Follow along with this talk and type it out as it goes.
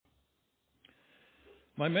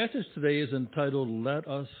My message today is entitled, Let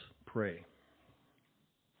Us Pray.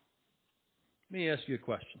 Let me ask you a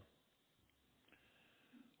question.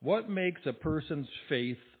 What makes a person's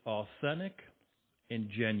faith authentic and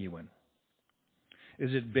genuine?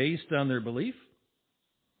 Is it based on their belief,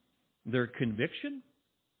 their conviction,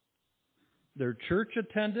 their church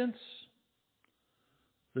attendance,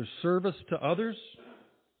 their service to others?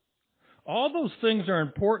 All those things are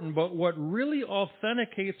important, but what really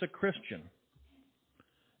authenticates a Christian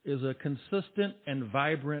is a consistent and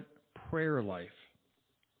vibrant prayer life.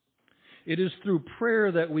 It is through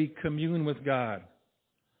prayer that we commune with God,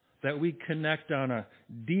 that we connect on a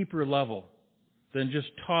deeper level than just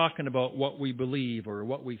talking about what we believe or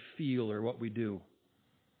what we feel or what we do.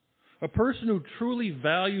 A person who truly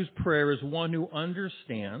values prayer is one who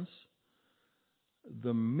understands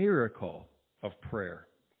the miracle of prayer.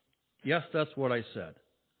 Yes, that's what I said.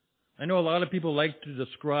 I know a lot of people like to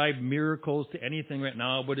describe miracles to anything right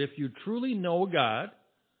now, but if you truly know God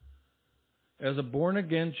as a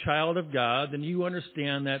born-again child of God, then you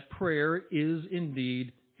understand that prayer is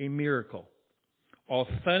indeed a miracle.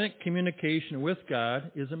 Authentic communication with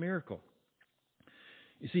God is a miracle.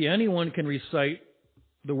 You see, anyone can recite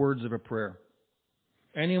the words of a prayer.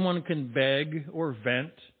 Anyone can beg or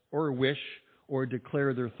vent or wish or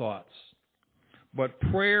declare their thoughts. But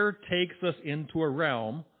prayer takes us into a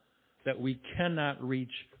realm that we cannot reach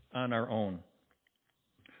on our own.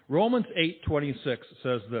 Romans 8:26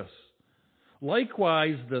 says this,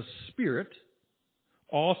 Likewise, the Spirit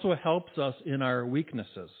also helps us in our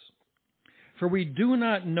weaknesses. For we do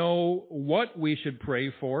not know what we should pray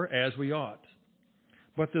for as we ought.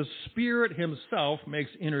 But the Spirit Himself makes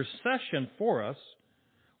intercession for us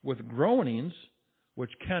with groanings which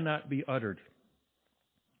cannot be uttered.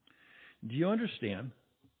 Do you understand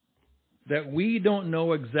that we don't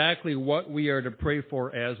know exactly what we are to pray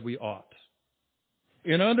for as we ought?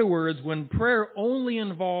 In other words, when prayer only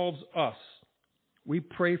involves us, we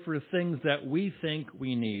pray for things that we think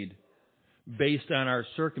we need based on our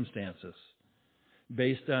circumstances,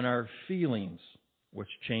 based on our feelings, which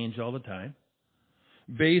change all the time,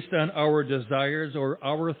 based on our desires or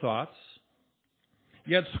our thoughts.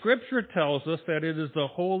 Yet Scripture tells us that it is the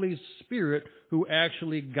Holy Spirit who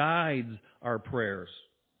actually guides our prayers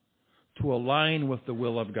to align with the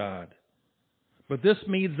will of God. But this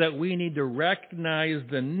means that we need to recognize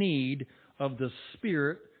the need of the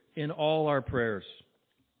Spirit in all our prayers.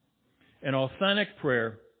 An authentic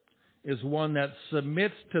prayer is one that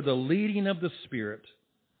submits to the leading of the Spirit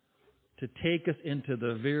to take us into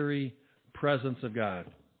the very presence of God.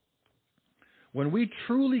 When we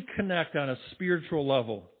truly connect on a spiritual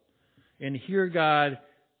level and hear God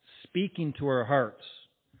speaking to our hearts,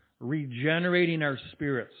 regenerating our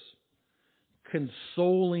spirits,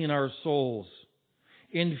 consoling our souls,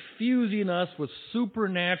 infusing us with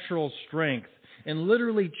supernatural strength, and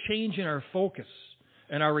literally changing our focus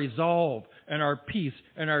and our resolve and our peace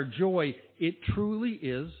and our joy, it truly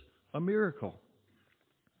is a miracle.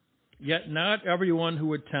 Yet not everyone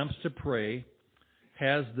who attempts to pray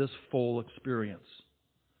has this full experience.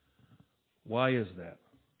 Why is that?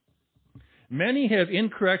 Many have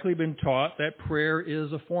incorrectly been taught that prayer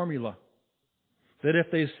is a formula, that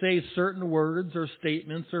if they say certain words or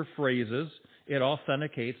statements or phrases, it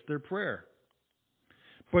authenticates their prayer.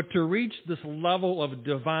 But to reach this level of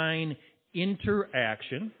divine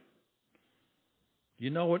interaction,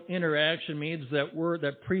 you know what interaction means?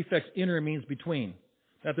 That prefix inter means between.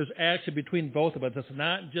 That there's action between both of us. It's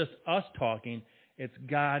not just us talking, it's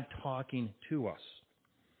God talking to us.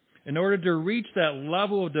 In order to reach that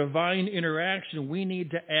level of divine interaction, we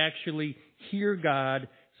need to actually hear God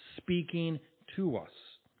speaking to us,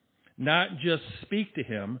 not just speak to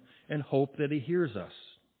Him and hope that He hears us.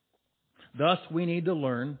 Thus, we need to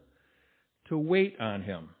learn to wait on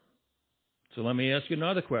Him. So let me ask you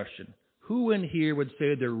another question. Who in here would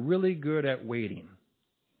say they're really good at waiting?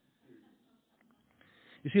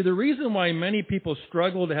 You see, the reason why many people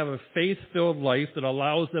struggle to have a faith-filled life that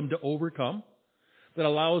allows them to overcome, that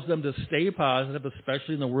allows them to stay positive,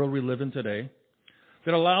 especially in the world we live in today,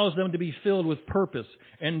 that allows them to be filled with purpose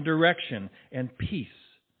and direction and peace,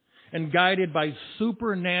 and guided by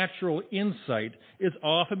supernatural insight, is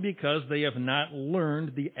often because they have not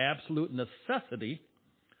learned the absolute necessity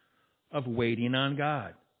of waiting on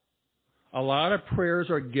God. A lot of prayers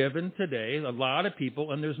are given today, a lot of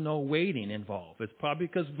people, and there's no waiting involved. It's probably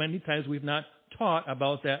because many times we've not taught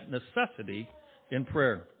about that necessity in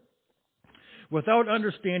prayer. Without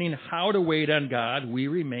understanding how to wait on God, we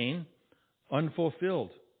remain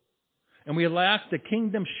unfulfilled. And we lack the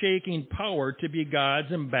kingdom-shaking power to be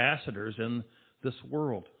God's ambassadors in this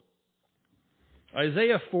world.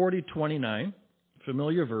 Isaiah 40:29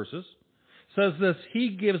 familiar verses, says this: He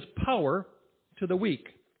gives power to the weak,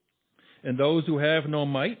 and those who have no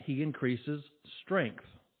might, He increases strength.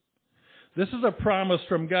 This is a promise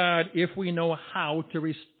from God if we know how to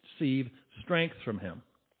receive strength from Him.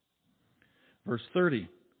 Verse 30,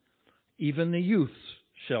 even the youths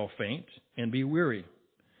shall faint and be weary,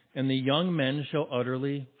 and the young men shall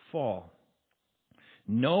utterly fall.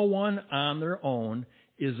 No one on their own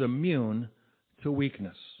is immune to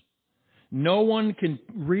weakness. No one can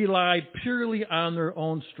rely purely on their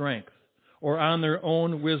own strength or on their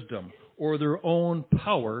own wisdom or their own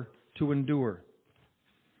power to endure.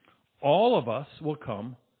 All of us will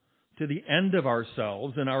come to the end of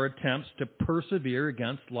ourselves in our attempts to persevere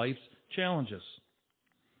against life's challenges.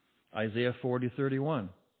 Isaiah 40:31.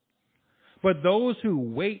 But those who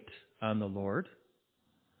wait on the Lord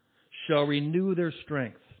shall renew their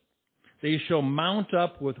strength. They shall mount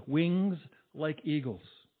up with wings like eagles.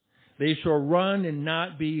 They shall run and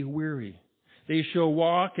not be weary. They shall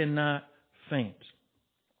walk and not faint.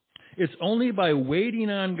 It's only by waiting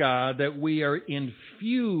on God that we are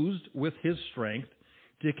infused with His strength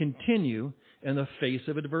to continue in the face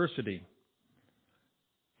of adversity.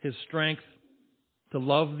 His strength to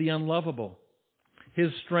love the unlovable.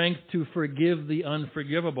 His strength to forgive the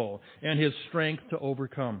unforgivable. And His strength to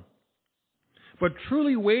overcome. But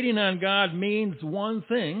truly waiting on God means one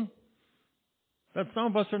thing that some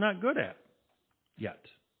of us are not good at yet.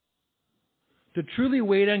 To truly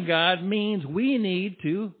wait on God means we need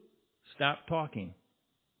to stop talking,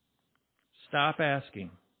 stop asking,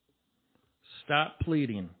 stop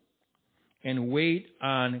pleading, and wait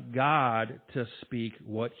on God to speak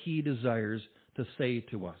what He desires to say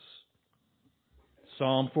to us.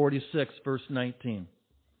 Psalm 46, verse 19.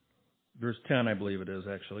 Verse 10, I believe it is,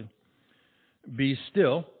 actually. Be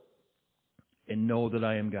still and know that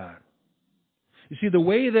I am God. You see, the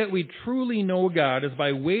way that we truly know God is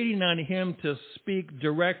by waiting on Him to speak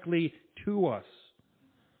directly to us.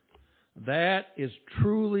 That is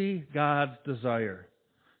truly God's desire,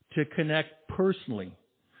 to connect personally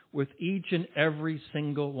with each and every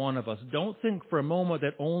single one of us. Don't think for a moment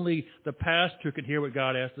that only the pastor can hear what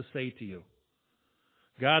God has to say to you.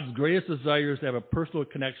 God's greatest desire is to have a personal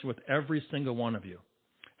connection with every single one of you.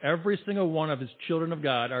 Every single one of His children of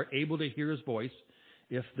God are able to hear His voice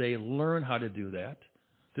if they learn how to do that,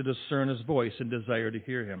 to discern His voice and desire to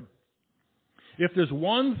hear Him. If there's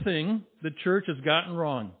one thing the church has gotten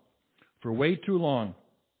wrong for way too long,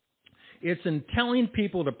 it's in telling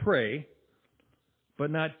people to pray,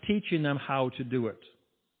 but not teaching them how to do it.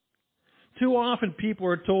 Too often people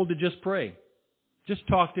are told to just pray. Just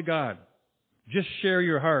talk to God. Just share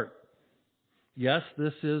your heart. Yes,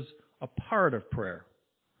 this is a part of prayer.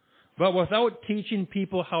 But without teaching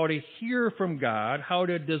people how to hear from God, how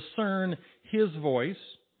to discern His voice,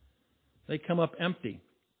 they come up empty,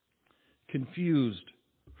 confused,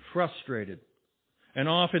 frustrated, and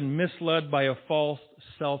often misled by a false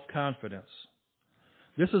self-confidence.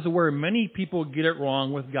 This is where many people get it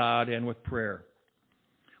wrong with God and with prayer.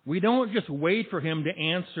 We don't just wait for Him to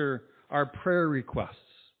answer our prayer requests.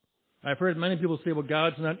 I've heard many people say, well,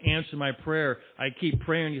 God's not answering my prayer. I keep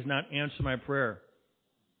praying, He's not answering my prayer.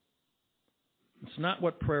 It's not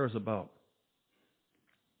what prayer is about.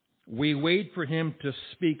 We wait for Him to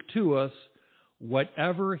speak to us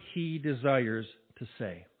whatever He desires to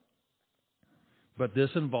say. But this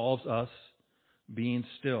involves us being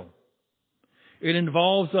still. It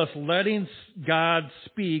involves us letting God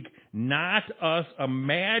speak, not us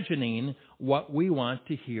imagining what we want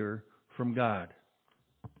to hear from God.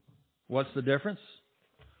 What's the difference?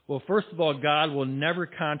 Well, first of all, God will never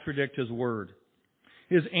contradict His word.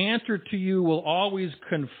 His answer to you will always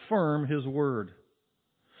confirm His word.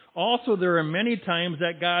 Also, there are many times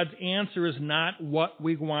that God's answer is not what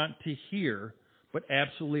we want to hear, but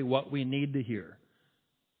absolutely what we need to hear.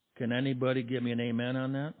 Can anybody give me an amen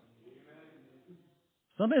on that?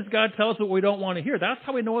 Sometimes God tells us what we don't want to hear. That's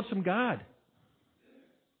how we know it's from God.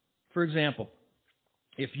 For example,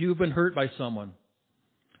 if you've been hurt by someone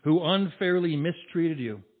who unfairly mistreated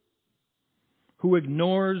you, who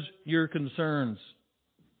ignores your concerns,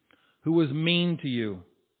 who is mean to you,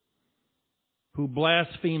 who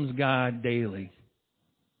blasphemes God daily,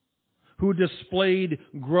 who displayed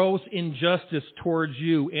gross injustice towards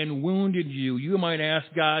you and wounded you, you might ask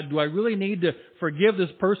God, do I really need to forgive this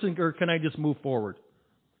person, or can I just move forward?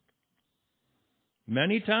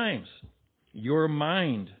 Many times, your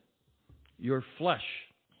mind, your flesh,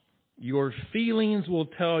 your feelings will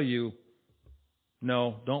tell you,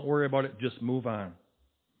 no, don't worry about it, just move on.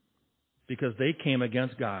 Because they came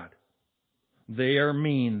against God. They are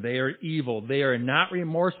mean, they are evil, they are not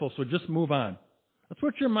remorseful, so just move on. That's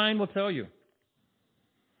what your mind will tell you.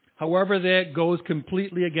 However, that goes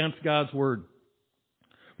completely against God's Word.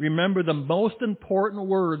 Remember, the most important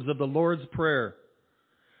words of the Lord's Prayer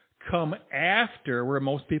come after where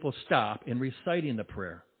most people stop in reciting the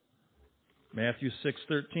prayer. Matthew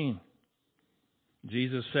 6:13.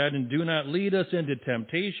 Jesus said, "And do not lead us into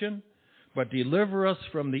temptation, but deliver us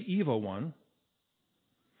from the evil one.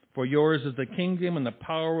 For yours is the kingdom and the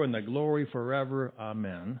power and the glory forever.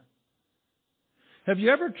 Amen." Have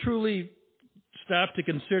you ever truly stopped to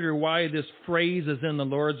consider why this phrase is in the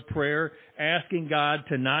Lord's Prayer, asking God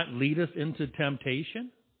to not lead us into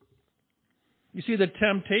temptation? You see, the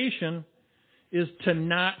temptation is to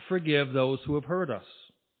not forgive those who have hurt us,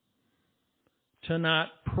 to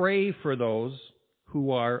not pray for those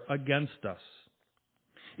who are against us.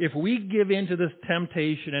 If we give in to this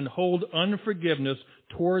temptation and hold unforgiveness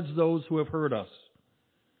towards those who have hurt us,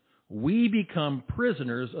 we become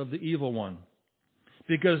prisoners of the evil one,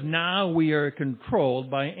 because now we are controlled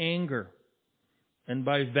by anger and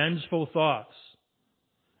by vengeful thoughts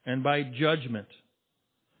and by judgment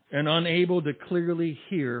and unable to clearly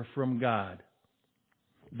hear from God.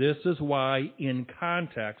 This is why, in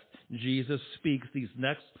context, Jesus speaks these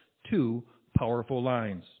next two powerful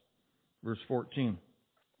lines. Verse 14.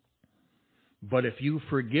 "But if you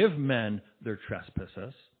forgive men their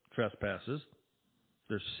trespasses,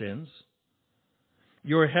 their sins,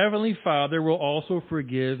 your heavenly Father will also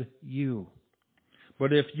forgive you.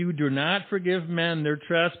 But if you do not forgive men their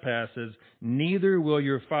trespasses, neither will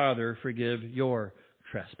your Father forgive your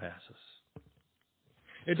trespasses."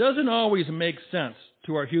 It doesn't always make sense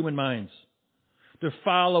to our human minds to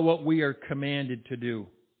follow what we are commanded to do.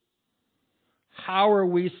 How are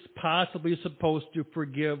we possibly supposed to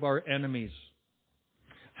forgive our enemies?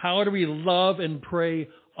 How do we love and pray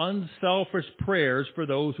unselfish prayers for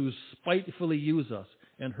those who spitefully use us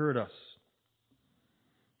and hurt us?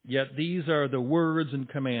 Yet these are the words and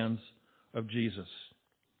commands of Jesus.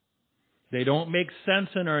 They don't make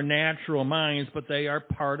sense in our natural minds, but they are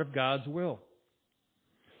part of God's will.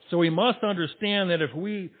 So we must understand that if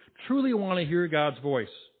we truly want to hear God's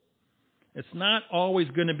voice, it's not always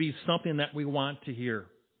going to be something that we want to hear,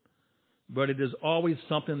 but it is always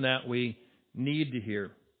something that we need to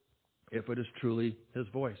hear if it is truly His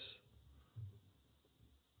voice.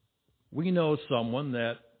 We know someone,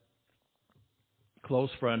 that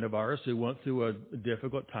close friend of ours, who went through a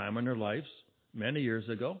difficult time in their lives many years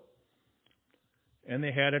ago, and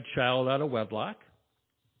they had a child out of wedlock,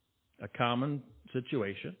 a common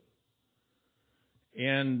situation,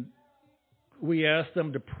 and we asked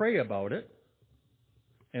them to pray about it,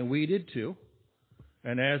 and we did too.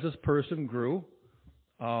 And as this person grew,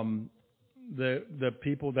 the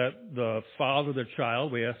people that the father of the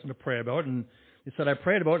child, we asked them to pray about it, and he said, "I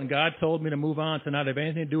prayed about it, and God told me to move on, to not have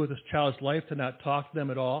anything to do with this child's life, to not talk to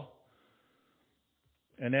them at all."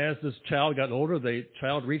 And as this child got older, the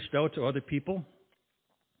child reached out to other people,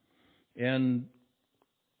 and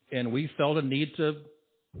we felt a need to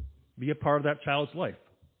be a part of that child's life.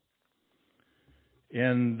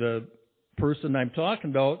 And the person I'm talking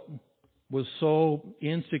about was so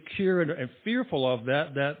insecure and fearful of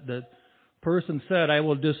that the person said, "I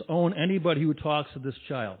will disown anybody who talks to this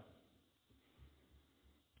child."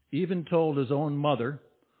 Even told his own mother,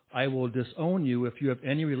 "I will disown you if you have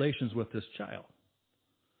any relations with this child."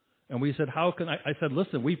 And we said, "How can I?" I said,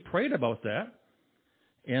 "Listen, we prayed about that,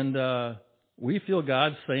 and we feel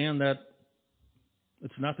God's saying that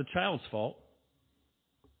it's not the child's fault,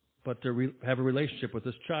 but to have a relationship with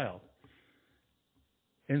this child."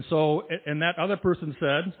 And so, and that other person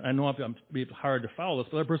said, I know I'm being hard to follow this,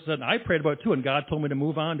 but the other person said, "I prayed about it too, and God told me to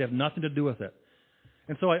move on, to have nothing to do with it."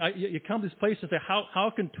 And so you come to this place and say, how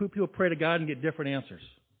can two people pray to God and get different answers?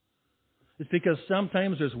 It's because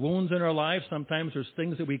sometimes there's wounds in our lives, sometimes there's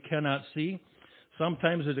things that we cannot see,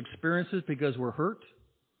 sometimes there's experiences because we're hurt.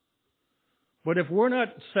 But if we're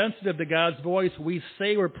not sensitive to God's voice, we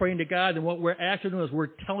say we're praying to God, and what we're actually doing is we're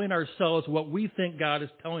telling ourselves what we think God is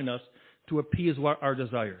telling us to appease our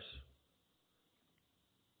desires.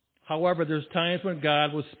 However, there's times when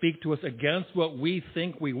God will speak to us against what we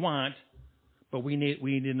think we want, but we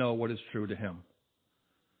need to know what is true to Him.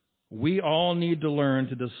 We all need to learn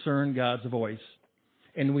to discern God's voice,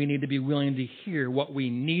 and we need to be willing to hear what we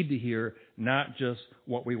need to hear, not just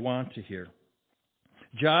what we want to hear.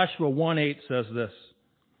 Joshua 1:8 says this,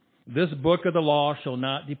 "This book of the law shall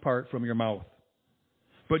not depart from your mouth,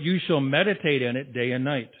 but you shall meditate in it day and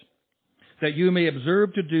night, that you may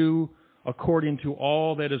observe to do according to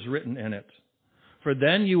all that is written in it. For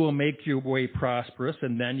then you will make your way prosperous,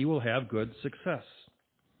 and then you will have good success."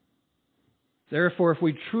 Therefore, if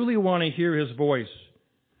we truly want to hear His voice,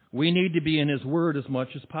 we need to be in His Word as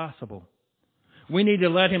much as possible. We need to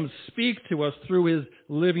let Him speak to us through His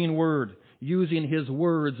living Word, using His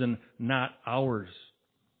words and not ours.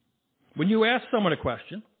 When you ask someone a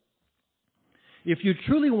question, if you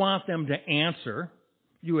truly want them to answer,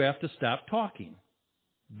 you have to stop talking.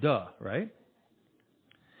 Duh, right?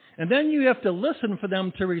 And then you have to listen for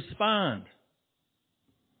them to respond,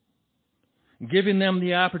 giving them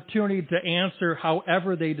the opportunity to answer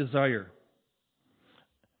however they desire.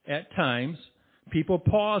 At times, people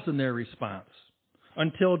pause in their response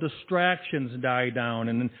until distractions die down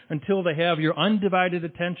and until they have your undivided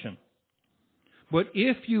attention. But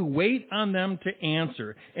if you wait on them to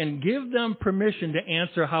answer and give them permission to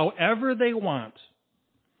answer however they want,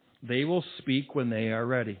 they will speak when they are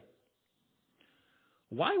ready.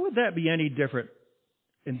 Why would that be any different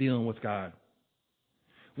in dealing with God?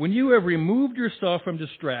 When you have removed yourself from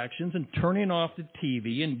distractions and turning off the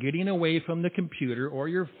TV and getting away from the computer or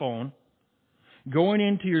your phone, going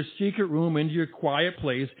into your secret room, into your quiet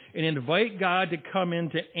place, and invite God to come in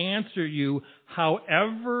to answer you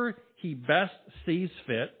however He best sees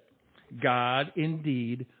fit, God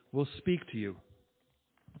indeed will speak to you.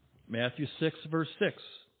 Matthew 6, verse 6.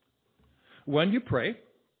 When you pray,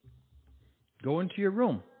 go into your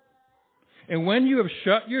room. And when you have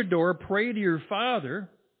shut your door, pray to your Father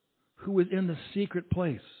who is in the secret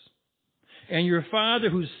place. And your Father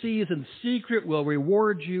who sees in secret will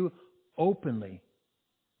reward you openly.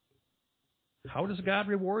 How does God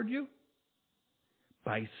reward you?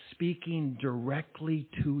 By speaking directly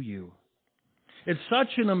to you. It's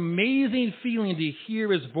such an amazing feeling to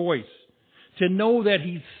hear His voice, to know that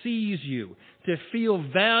He sees you, to feel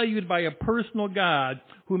valued by a personal God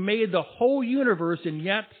who made the whole universe, and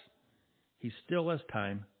yet He still has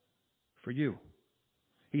time for you.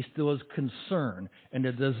 He still has concern and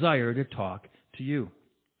a desire to talk to you.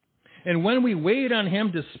 And when we wait on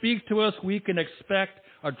Him to speak to us, we can expect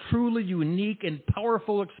a truly unique and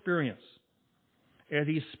powerful experience as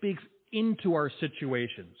He speaks into our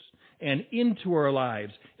situations and into our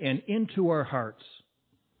lives and into our hearts.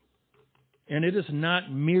 And it is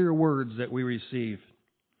not mere words that we receive.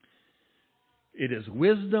 It is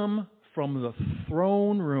wisdom from the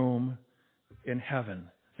throne room in heaven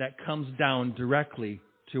that comes down directly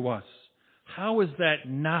to us. How is that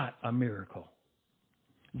not a miracle?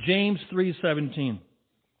 James 3:17.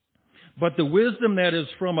 But the wisdom that is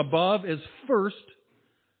from above is first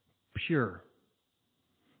pure,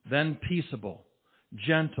 then peaceable,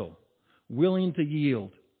 gentle, willing to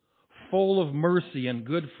yield, full of mercy and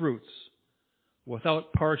good fruits,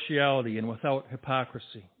 without partiality and without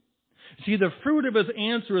hypocrisy. See, the fruit of His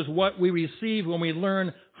answer is what we receive when we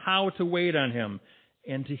learn how to wait on Him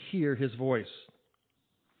and to hear His voice.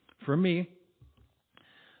 For me,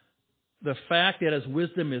 the fact that His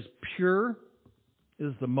wisdom is pure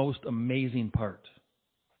is the most amazing part.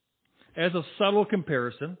 As a subtle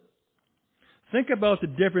comparison, think about the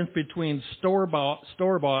difference between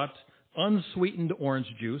store-bought, unsweetened orange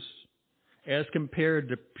juice as compared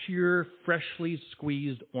to pure, freshly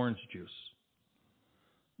squeezed orange juice.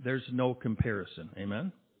 There's no comparison.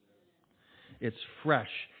 Amen? It's fresh.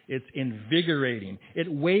 It's invigorating.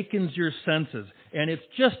 It wakens your senses. And it's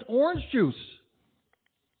just orange juice.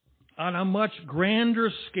 On a much grander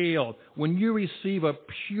scale, when you receive a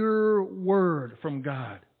pure word from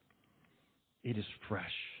God, it is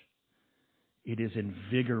fresh. It is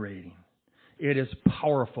invigorating. It is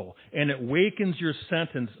powerful. And it wakens your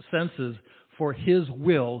senses for His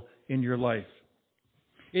will in your life.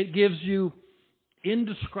 It gives you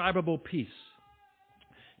indescribable peace,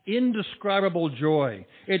 indescribable joy.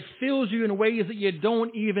 It fills you in ways that you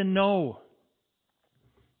don't even know.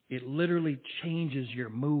 It literally changes your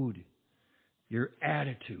mood, your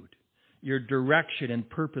attitude, your direction and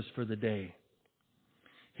purpose for the day.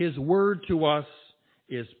 His word to us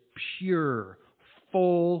is pure,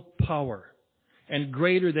 full power, and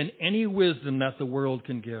greater than any wisdom that the world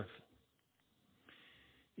can give.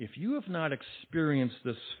 If you have not experienced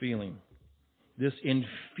this feeling, this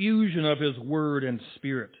infusion of His Word and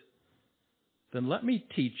Spirit, then let me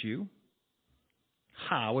teach you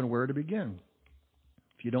how and where to begin.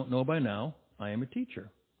 If you don't know by now, I am a teacher.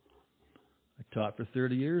 I taught for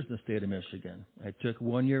 30 years in the state of Michigan. I took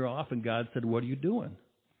 1 year off, and God said, "What are you doing?"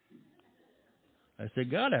 I said,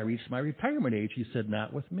 "God, I reached my retirement age." He said,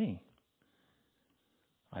 "Not with me."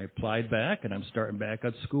 I applied back, and I'm starting back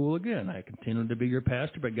at school again. I continue to be your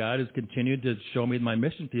pastor, but God has continued to show me my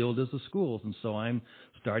mission field is the schools, and so I'm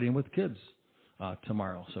starting with kids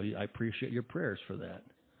tomorrow. So I appreciate your prayers for that.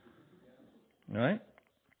 All right?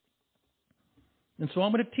 And so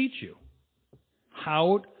I'm going to teach you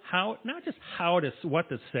how not just what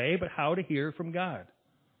to say, but how to hear from God,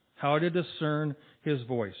 how to discern His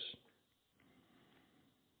voice.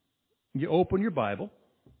 you open your Bible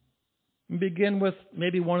and begin with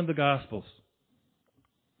maybe one of the Gospels.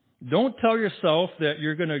 Don't tell yourself that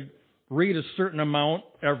you're going to read a certain amount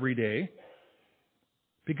every day,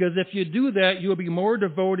 because if you do that, you'll be more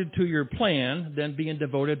devoted to your plan than being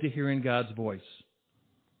devoted to hearing God's voice.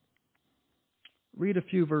 Read a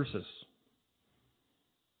few verses,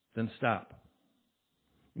 then stop.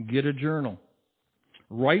 Get a journal.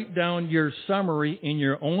 Write down your summary in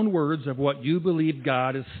your own words of what you believe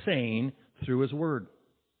God is saying through His Word.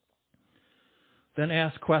 Then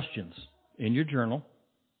ask questions in your journal.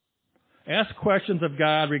 Ask questions of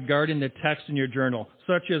God regarding the text in your journal,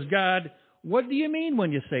 such as, God, what do you mean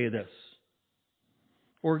when you say this?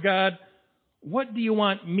 Or, God, what do you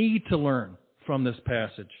want me to learn from this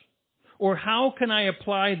passage? Or how can I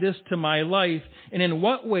apply this to my life? And in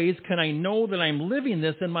what ways can I know that I'm living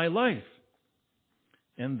this in my life?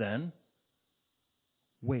 And then,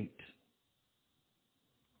 wait.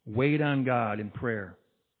 Wait on God in prayer,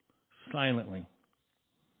 silently.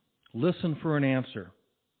 Listen for an answer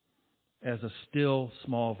as a still,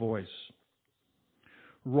 small voice.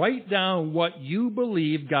 Write down what you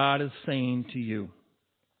believe God is saying to you.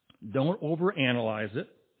 Don't overanalyze it.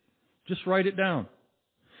 Just write it down.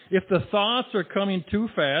 If the thoughts are coming too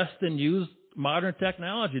fast, then use modern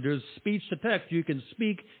technology. There's speech to text. You can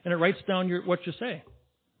speak, and it writes down what you say.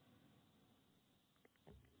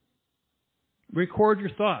 Record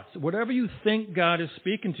your thoughts, whatever you think God is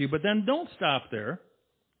speaking to you, but then don't stop there.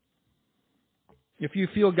 If you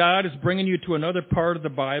feel God is bringing you to another part of the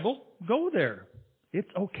Bible, go there. It's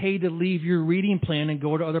okay to leave your reading plan and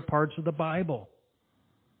go to other parts of the Bible.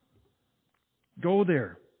 Go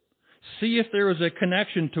there. See if there is a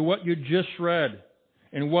connection to what you just read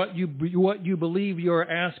and what you believe you are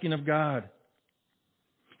asking of God.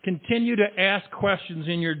 Continue to ask questions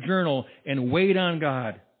in your journal and wait on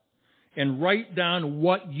God. And write down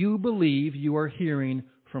what you believe you are hearing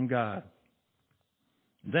from God.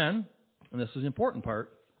 Then, and this is the important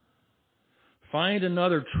part, find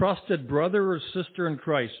another trusted brother or sister in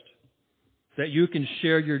Christ that you can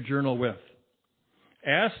share your journal with.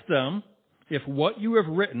 Ask them if what you have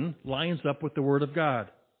written lines up with the Word of God.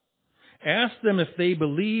 Ask them if they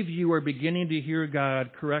believe you are beginning to hear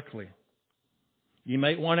God correctly. You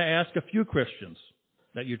might want to ask a few Christians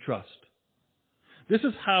that you trust. This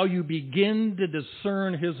is how you begin to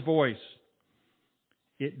discern His voice.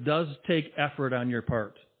 It does take effort on your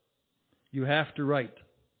part. You have to write.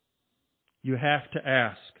 You have to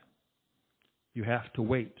ask. You have to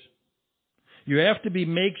wait. You have to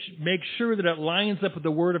make sure that it lines up with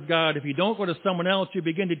the Word of God. If you don't go to someone else, you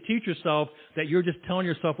begin to teach yourself that you're just telling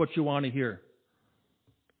yourself what you want to hear.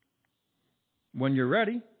 When you're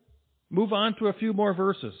ready, move on to a few more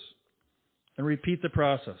verses and repeat the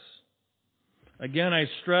process. Again, I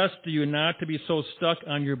stress to you not to be so stuck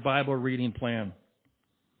on your Bible reading plan.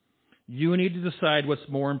 You need to decide what's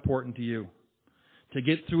more important to you. To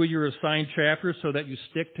get through your assigned chapters so that you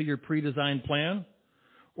stick to your pre-designed plan,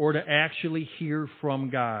 or to actually hear from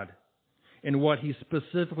God and what He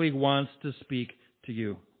specifically wants to speak to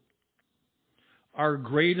you. Our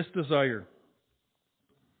greatest desire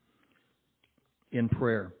in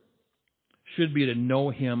prayer should be to know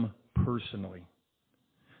Him personally.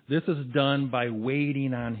 This is done by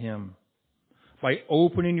waiting on Him, by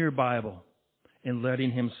opening your Bible and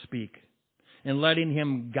letting Him speak, and letting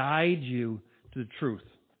Him guide you to the truth.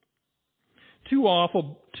 Too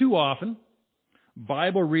often,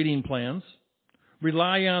 Bible reading plans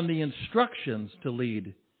rely on the instructions to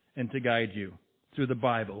lead and to guide you through the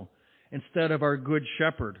Bible, instead of our Good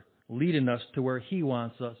Shepherd leading us to where He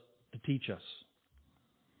wants us to teach us.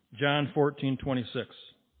 John 14:26.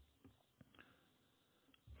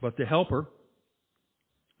 But the Helper,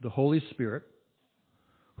 the Holy Spirit,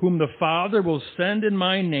 whom the Father will send in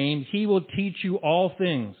my name, He will teach you all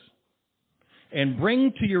things and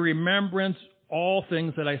bring to your remembrance all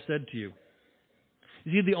things that I said to you.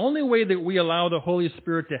 You see, the only way that we allow the Holy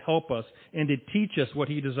Spirit to help us and to teach us what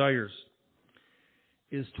He desires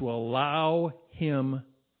is to allow Him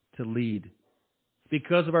to lead.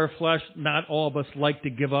 Because of our flesh, not all of us like to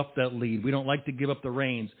give up that lead. We don't like to give up the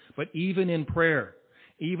reins. But even in prayer,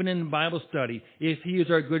 even in Bible study, if He is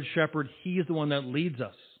our good shepherd, He is the one that leads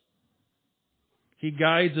us. He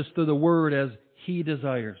guides us through the Word as He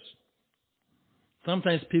desires.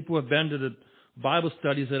 Sometimes people have been to the Bible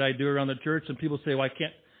studies that I do around the church, and people say, well,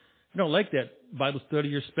 I don't like that Bible study.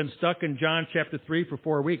 You've been stuck in John chapter 3 for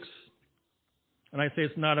 4 weeks. And I say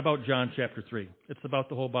it's not about John chapter 3. It's about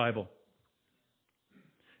the whole Bible.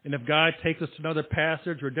 And if God takes us to another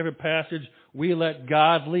passage or a different passage, we let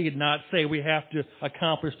God lead, not say we have to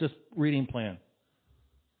accomplish this reading plan.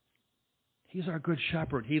 He's our good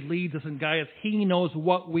shepherd. He leads us and guides us. He knows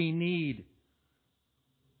what we need.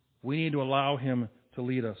 We need to allow Him to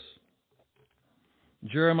lead us.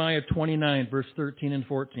 Jeremiah 29, verse 13 and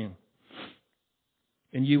 14.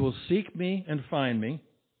 And you will seek me and find me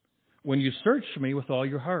when you search for me with all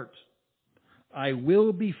your heart. I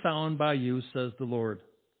will be found by you, says the Lord.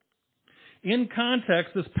 In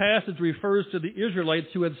context, this passage refers to the Israelites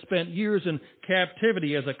who had spent years in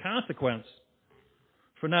captivity as a consequence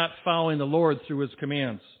for not following the Lord through His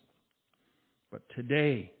commands. But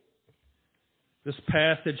today, this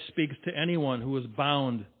passage speaks to anyone who is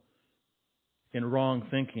bound in wrong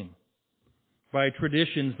thinking by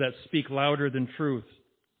traditions that speak louder than truth,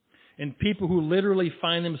 and people who literally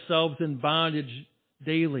find themselves in bondage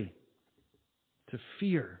daily to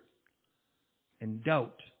fear and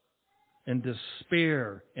doubt and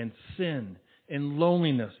despair and sin and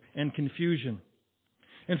loneliness and confusion.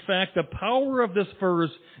 In fact, the power of this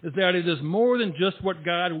verse is that it is more than just what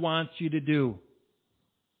God wants you to do.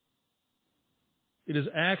 It is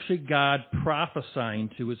actually God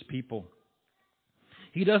prophesying to His people.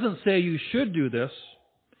 He doesn't say you should do this.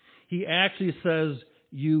 He actually says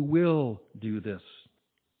you will do this.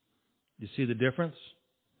 You see the difference?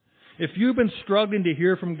 If you've been struggling to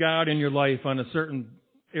hear from God in your life on a certain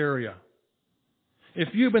area, if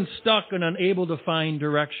you've been stuck and unable to find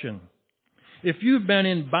direction, if you've been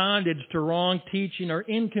in bondage to wrong teaching or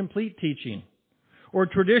incomplete teaching, or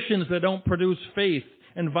traditions that don't produce faith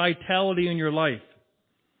and vitality in your life,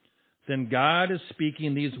 then God is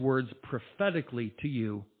speaking these words prophetically to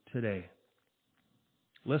you today.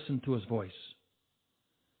 Listen to His voice,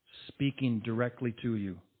 speaking directly to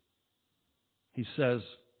you. He says,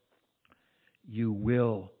 you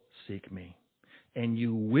will seek me, and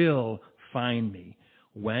you will find me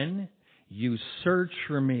when you search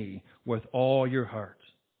for me with all your heart.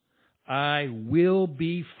 I will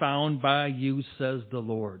be found by you, says the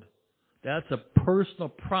Lord. That's a personal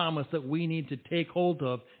promise that we need to take hold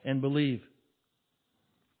of and believe.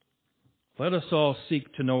 Let us all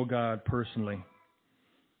seek to know God personally,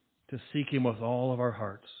 to seek Him with all of our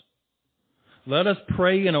hearts. Let us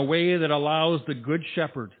pray in a way that allows the Good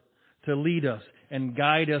Shepherd to lead us and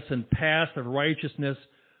guide us in paths of righteousness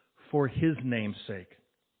for His name's sake.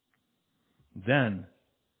 Then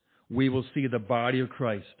we will see the body of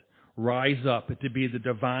Christ rise up to be the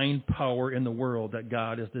divine power in the world that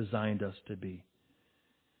God has designed us to be.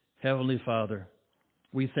 Heavenly Father,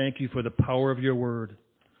 we thank you for the power of your word.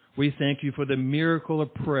 We thank you for the miracle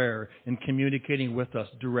of prayer in communicating with us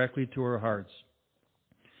directly to our hearts.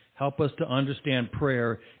 Help us to understand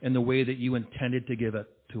prayer in the way that you intended to give it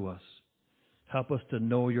to us. Help us to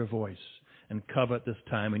know your voice and covet this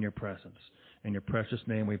time in your presence. In your precious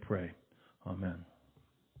name we pray. Amen.